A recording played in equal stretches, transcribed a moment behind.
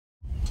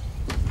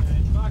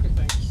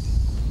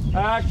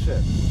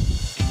Action.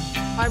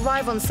 I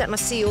arrive on set and I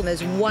see all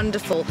those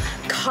wonderful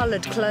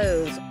coloured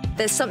clothes.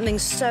 There's something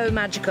so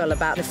magical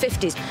about the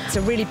 50s. It's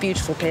a really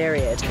beautiful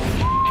period.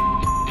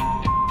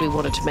 We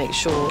wanted to make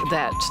sure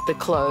that the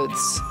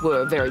clothes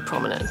were very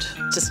prominent,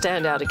 to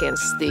stand out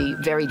against the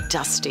very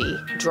dusty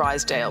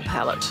Drysdale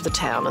palette, the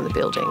town and the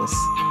buildings.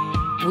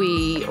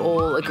 We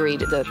all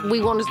agreed that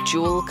we wanted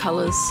jewel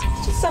colours.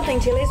 Just something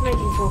Tilly's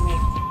making for me.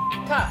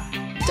 Cut.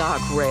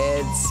 Dark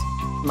reds,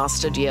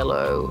 mustard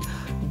yellow,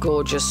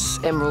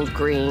 gorgeous emerald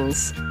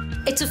greens.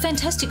 It's a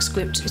fantastic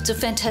script, it's a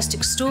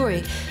fantastic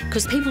story,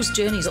 because people's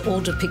journeys are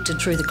all depicted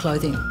through the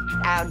clothing.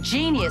 Our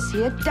genius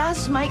here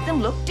does make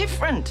them look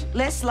different,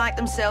 less like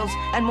themselves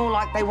and more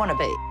like they want to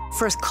be.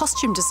 For a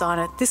costume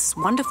designer, this is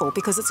wonderful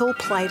because it's all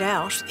played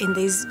out in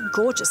these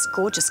gorgeous,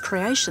 gorgeous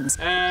creations.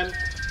 And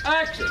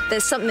action.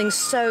 There's something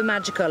so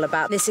magical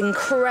about this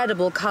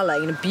incredible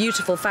colour,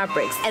 beautiful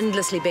fabrics,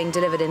 endlessly being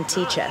delivered in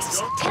tea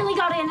chests. Tilly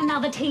got in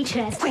another tea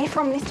chest. Where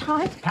from this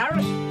time?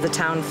 Paris. The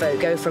town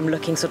folk go from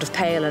looking sort of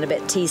pale and a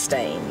bit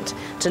tea-stained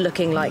to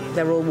looking like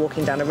they're all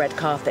walking down a red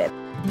carpet.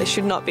 They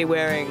should not be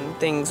wearing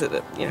things that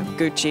are,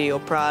 Gucci or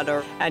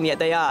Prada, and yet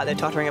they are. They're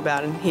tottering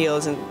about in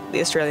heels in the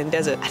Australian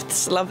desert. I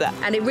just love that.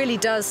 And it really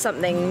does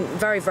something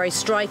very, very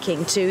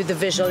striking to the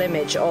visual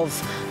image of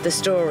the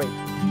story.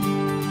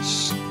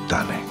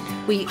 Stunning.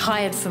 We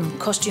hired from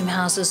costume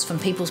houses, from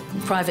people's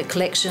private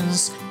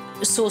collections,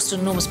 sourced an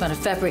enormous amount of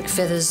fabric,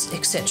 feathers,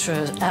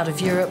 etc. out of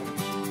Europe,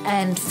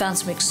 and found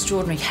some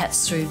extraordinary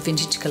hats through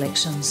vintage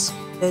collections.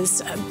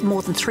 There's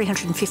more than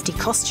 350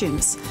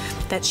 costumes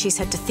that she's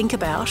had to think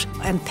about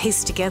and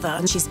piece together,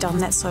 and she's done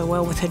that so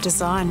well with her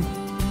design.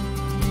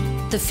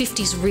 The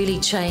 50s really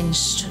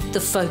changed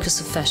the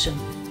focus of fashion.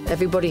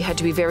 Everybody had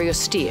to be very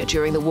austere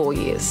during the war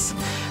years.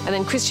 And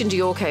then Christian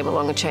Dior came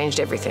along and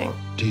changed everything.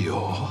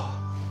 Dior.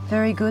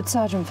 Very good,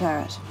 Sergeant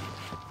Featurette.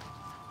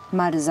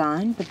 My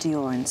design, but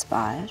Dior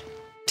inspired.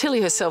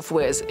 Tilly herself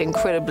wears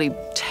incredibly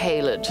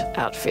tailored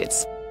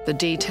outfits. The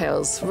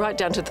details, right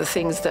down to the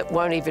things that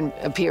won't even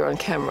appear on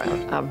camera,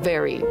 are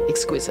very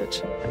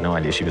exquisite. I had no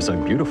idea she was so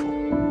beautiful.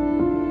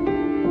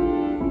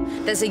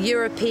 There's a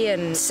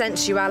European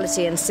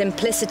sensuality and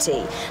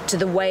simplicity to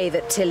the way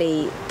that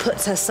Tilly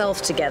puts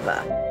herself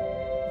together.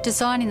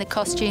 Designing the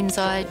costumes,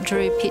 I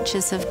drew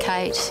pictures of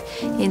Kate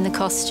in the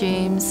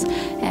costumes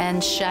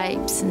and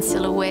shapes and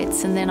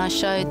silhouettes, and then I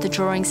showed the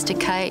drawings to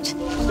Kate.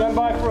 Stand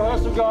by for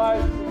rehearsal,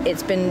 guys.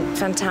 It's been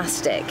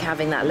fantastic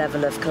having that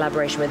level of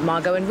collaboration with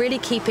Margot and really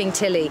keeping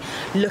Tilly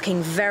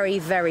looking very,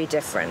 very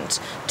different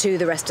to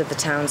the rest of the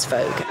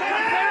townsfolk.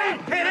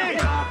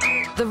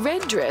 The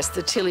red dress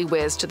that Tilly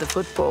wears to the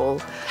football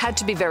had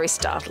to be very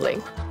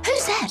startling.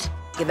 Who's that?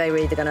 They were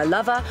either going to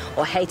love her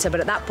or hate her, but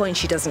at that point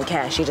she doesn't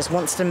care. She just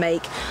wants to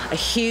make a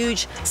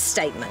huge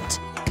statement.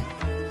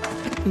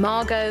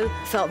 Margot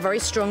felt very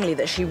strongly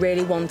that she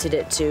really wanted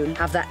it to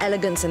have that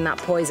elegance and that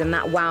poise and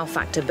that wow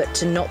factor, but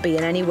to not be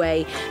in any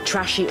way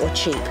trashy or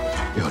cheap.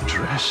 Your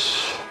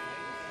dress,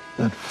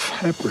 that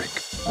fabric.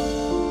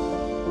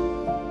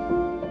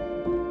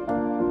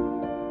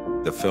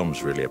 The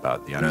film's really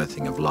about the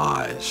unearthing of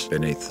lies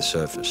beneath the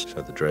surface.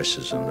 So the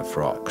dresses and the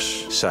frocks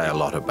say a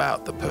lot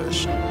about the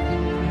person.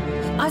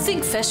 I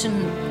think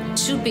fashion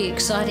should be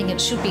exciting,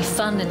 it should be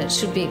fun, and it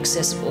should be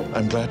accessible.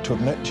 I'm glad to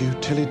have met you,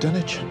 Tilly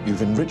Dunwich.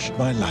 You've enriched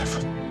my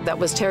life. That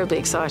was terribly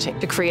exciting,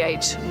 to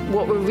create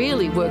what were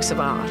really works of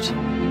art,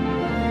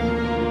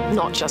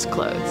 not just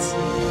clothes.